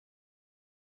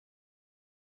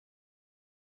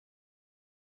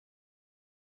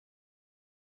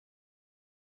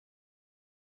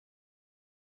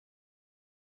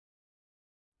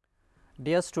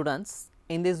Dear students,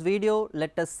 in this video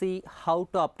let us see how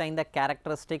to obtain the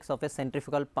characteristics of a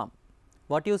centrifugal pump.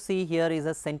 What you see here is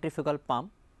a centrifugal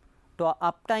pump. To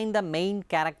obtain the main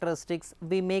characteristics,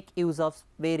 we make use of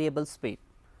variable speed.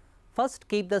 First,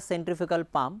 keep the centrifugal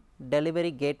pump delivery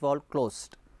gate valve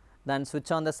closed, then switch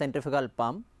on the centrifugal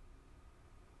pump.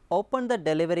 Open the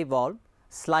delivery valve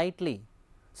slightly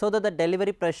so that the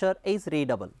delivery pressure is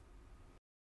readable.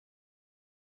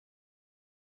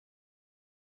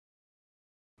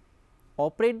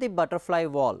 Operate the butterfly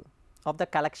valve of the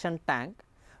collection tank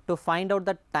to find out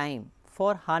the time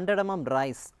for 100 mm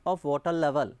rise of water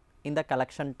level in the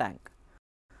collection tank.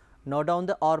 Note down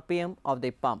the RPM of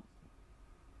the pump.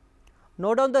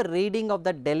 Note down the reading of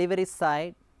the delivery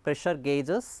side pressure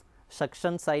gauges,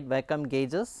 suction side vacuum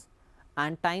gauges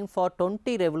and time for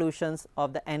 20 revolutions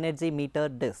of the energy meter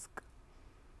disc.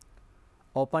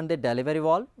 Open the delivery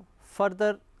valve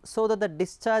further so that the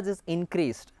discharge is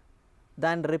increased.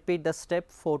 Then repeat the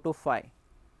step 4 to 5.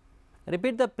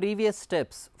 Repeat the previous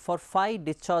steps for 5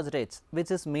 discharge rates, which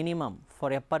is minimum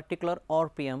for a particular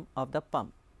RPM of the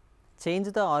pump. Change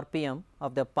the RPM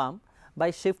of the pump by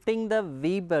shifting the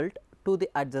V belt to the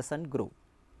adjacent groove.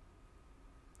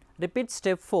 Repeat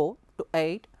step 4 to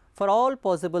 8 for all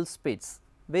possible speeds.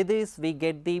 With this we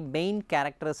get the main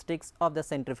characteristics of the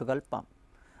centrifugal pump.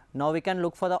 Now we can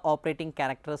look for the operating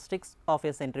characteristics of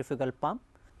a centrifugal pump.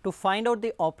 To find out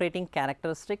the operating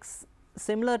characteristics,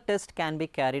 similar test can be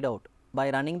carried out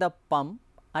by running the pump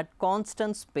at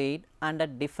constant speed and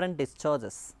at different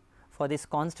discharges. For this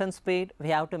constant speed, we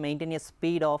have to maintain a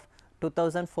speed of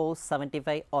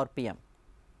 2475 RPM.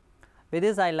 With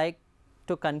this, I like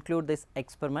to conclude this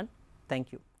experiment.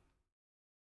 Thank you.